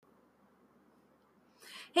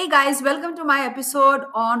Hey guys, welcome to my episode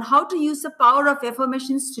on how to use the power of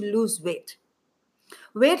affirmations to lose weight.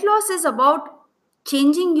 Weight loss is about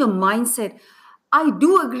changing your mindset. I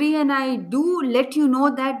do agree and I do let you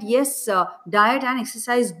know that yes, diet and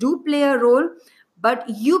exercise do play a role, but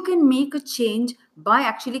you can make a change by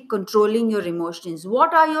actually controlling your emotions.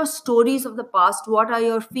 What are your stories of the past? What are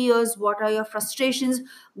your fears? What are your frustrations?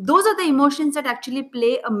 Those are the emotions that actually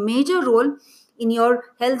play a major role in your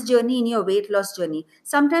health journey, in your weight loss journey.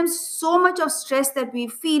 Sometimes so much of stress that we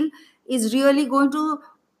feel is really going to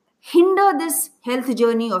hinder this health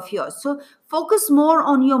journey of yours. So focus more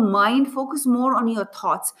on your mind, focus more on your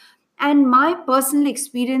thoughts. And my personal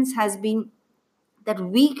experience has been that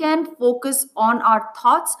we can focus on our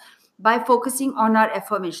thoughts by focusing on our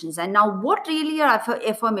affirmations. And now, what really are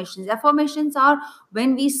affirmations? Affirmations are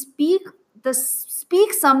when we speak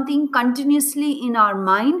something continuously in our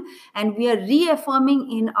mind, and we are reaffirming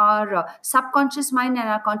in our subconscious mind and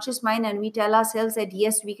our conscious mind, and we tell ourselves that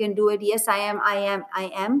yes, we can do it. Yes, I am. I am.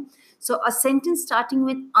 I am. So a sentence starting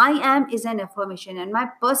with I am is an affirmation. And my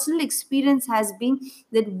personal experience has been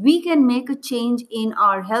that we can make a change in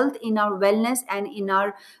our health, in our wellness, and in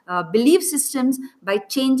our belief systems by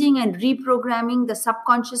changing and reprogramming the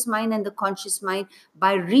subconscious mind and the conscious mind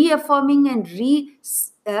by reaffirming and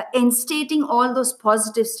instating all those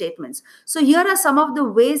positive statements. So here are some of the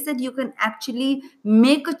ways that you can actually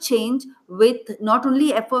make a change with not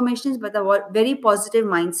only affirmations but a very positive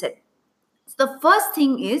mindset. So the first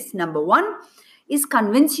thing is number one is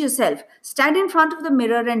convince yourself. Stand in front of the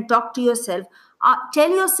mirror and talk to yourself. Tell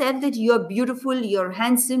yourself that you're beautiful, you're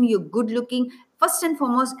handsome, you're good looking. First and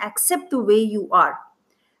foremost, accept the way you are.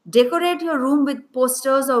 Decorate your room with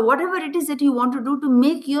posters or whatever it is that you want to do to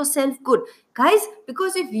make yourself good, guys,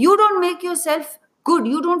 because if you don't make yourself good,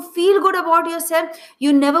 you don't feel good about yourself,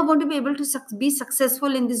 you're never going to be able to be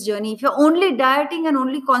successful in this journey. If you're only dieting and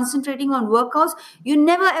only concentrating on workouts, you're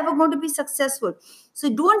never ever going to be successful. So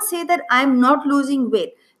don't say that I'm not losing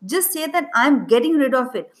weight, just say that I'm getting rid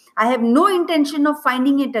of it. I have no intention of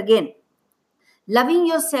finding it again. Loving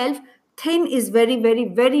yourself thin is very, very,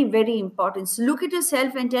 very, very important. So look at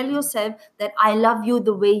yourself and tell yourself that I love you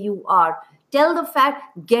the way you are. Tell the fact,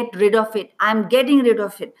 get rid of it. I'm getting rid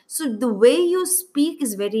of it. So the way you speak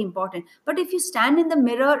is very important. But if you stand in the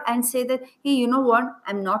mirror and say that, hey, you know what?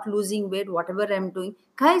 I'm not losing weight, whatever I'm doing.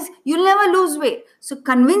 Guys, you'll never lose weight. So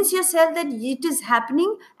convince yourself that it is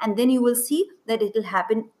happening, and then you will see that it will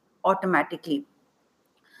happen automatically.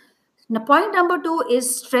 Now, point number two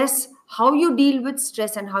is stress. How you deal with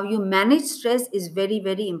stress and how you manage stress is very,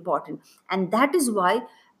 very important. And that is why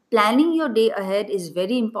planning your day ahead is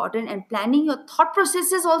very important. And planning your thought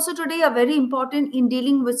processes also today are very important in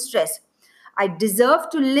dealing with stress. I deserve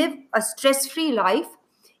to live a stress free life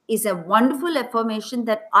is a wonderful affirmation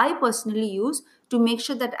that I personally use to make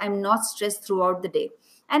sure that I'm not stressed throughout the day.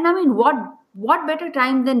 And I mean, what better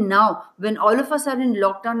time than now when all of us are in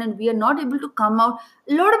lockdown and we are not able to come out?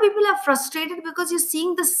 A lot of people are frustrated because you're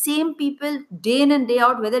seeing the same people day in and day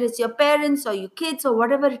out, whether it's your parents or your kids or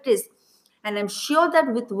whatever it is. And I'm sure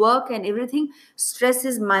that with work and everything, stress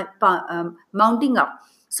is mounting up.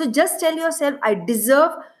 So just tell yourself, I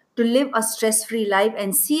deserve to live a stress free life,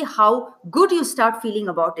 and see how good you start feeling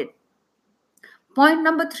about it. Point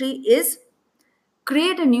number three is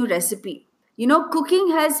create a new recipe. You know, cooking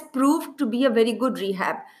has proved to be a very good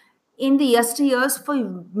rehab. In the yesteryears, for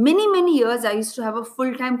many, many years, I used to have a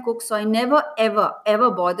full time cook, so I never, ever,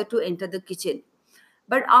 ever bothered to enter the kitchen.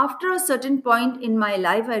 But after a certain point in my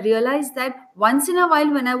life, I realized that once in a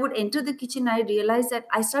while, when I would enter the kitchen, I realized that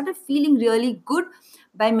I started feeling really good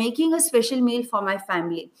by making a special meal for my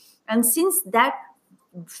family. And since that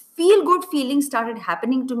feel good feeling started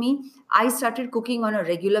happening to me, I started cooking on a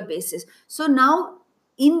regular basis. So now,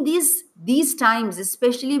 in these times,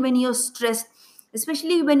 especially when you're stressed,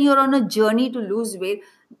 especially when you're on a journey to lose weight,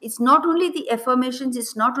 it's not only the affirmations,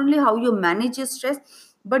 it's not only how you manage your stress,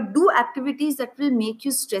 but do activities that will make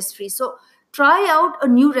you stress free. So try out a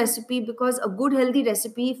new recipe, because a good healthy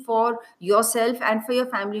recipe for yourself and for your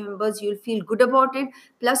family members, you'll feel good about it.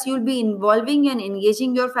 Plus you'll be involving and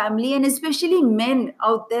engaging your family, and especially men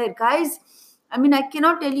out there, guys. I mean, I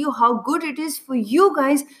cannot tell you how good it is for you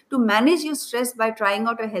guys to manage your stress by trying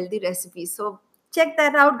out a healthy recipe. So check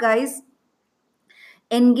that out, guys.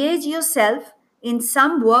 Engage yourself in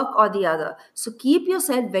some work or the other. So keep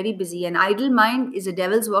yourself very busy. An idle mind is a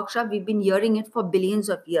devil's workshop. We've been hearing it for billions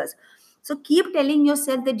of years. So keep telling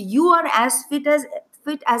yourself that you are as fit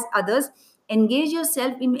as others. Engage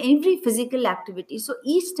yourself in every physical activity. So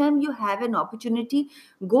each time you have an opportunity,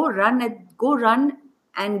 go run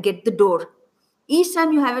and get the door. Each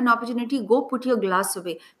time you have an opportunity, go put your glass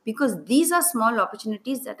away, because these are small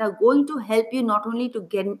opportunities that are going to help you not only to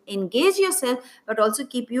get engage yourself but also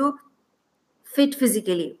keep you fit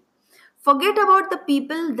physically. Forget about the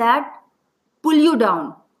people that pull you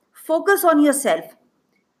down. Focus on yourself.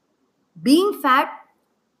 Being fat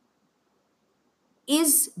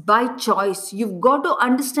is by choice. You've got to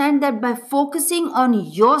understand that by focusing on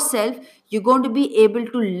yourself, you're going to be able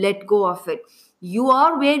to let go of it. You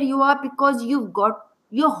are where you are because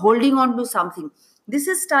you're holding on to something. This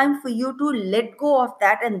is time for you to let go of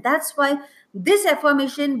that, and that's why this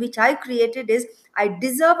affirmation which I created is, I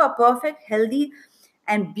deserve a perfect, healthy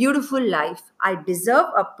and beautiful life. I deserve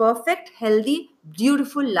a perfect, healthy,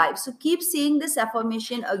 beautiful life. So keep saying this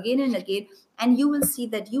affirmation again and again, and you will see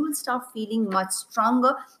that you will start feeling much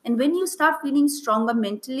stronger. And when you start feeling stronger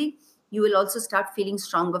mentally, you will also start feeling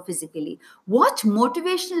stronger physically. Watch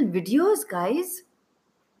motivational videos, guys.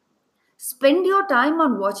 Spend your time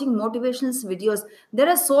on watching motivational videos. There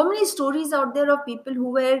are so many stories out there of people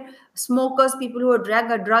who were smokers, people who were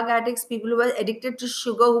drug addicts, people who were addicted to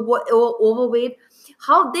sugar, who were overweight,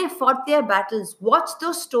 how they fought their battles. Watch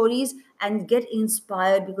those stories and get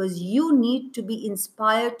inspired, because you need to be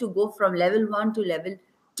inspired to go from level 1 to level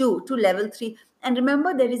 2 to level 3. And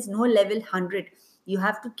remember, there is no level 100. You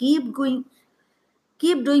have to keep going.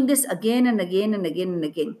 Keep doing this again and again and again and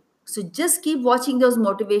again. So just keep watching those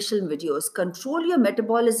motivational videos. Control your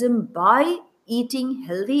metabolism by eating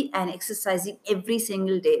healthy and exercising every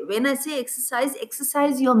single day. When I say exercise,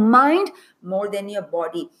 exercise your mind more than your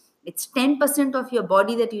body. It's 10% of your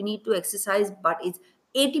body that you need to exercise, but it's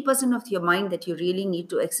 80% of your mind that you really need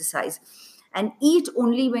to exercise. And eat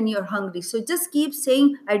only when you're hungry. So just keep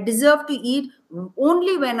saying, I deserve to eat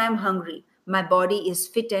only when I'm hungry. My body is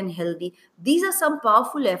fit and healthy. These are some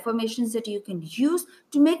powerful affirmations that you can use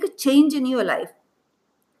to make a change in your life.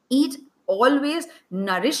 Eat always,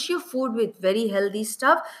 nourish your food with very healthy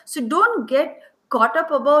stuff. So don't get caught up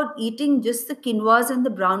about eating just the quinoas and the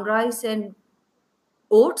brown rice and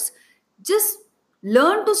oats. Just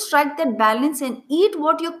learn to strike that balance and eat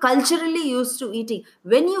what you're culturally used to eating.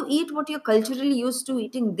 When you eat what you're culturally used to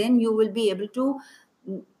eating, then you will be able to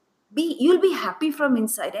you'll be happy from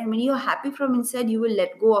inside, and when you're happy from inside, you will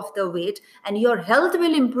let go of the weight and your health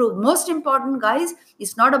will improve. Most important, guys,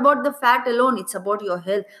 it's not about the fat alone, it's about your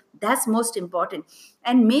health. That's most important.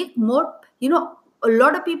 And make more, a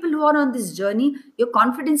lot of people who are on this journey, your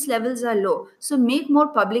confidence levels are low, so make more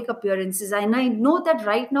public appearances. And I know that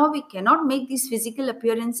right now we cannot make these physical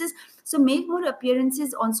appearances, so make more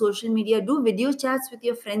appearances on social media. Do video chats with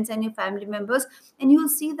your friends and your family members, and you'll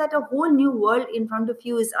see that a whole new world in front of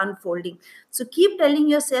you is unfolding. So keep telling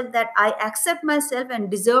yourself that I accept myself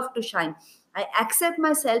and deserve to shine. I accept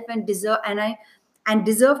myself and deserve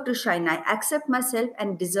to shine. I accept myself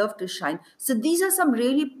and deserve to shine. So these are some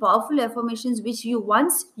really powerful affirmations which you,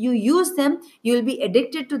 once you use them, you will be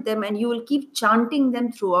addicted to them and you will keep chanting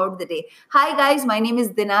them throughout the day. Hi guys, my name is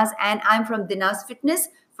Dinas and I'm from Dinas Fitness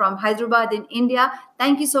from Hyderabad in India.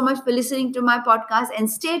 Thank you so much for listening to my podcast and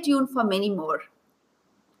stay tuned for many more.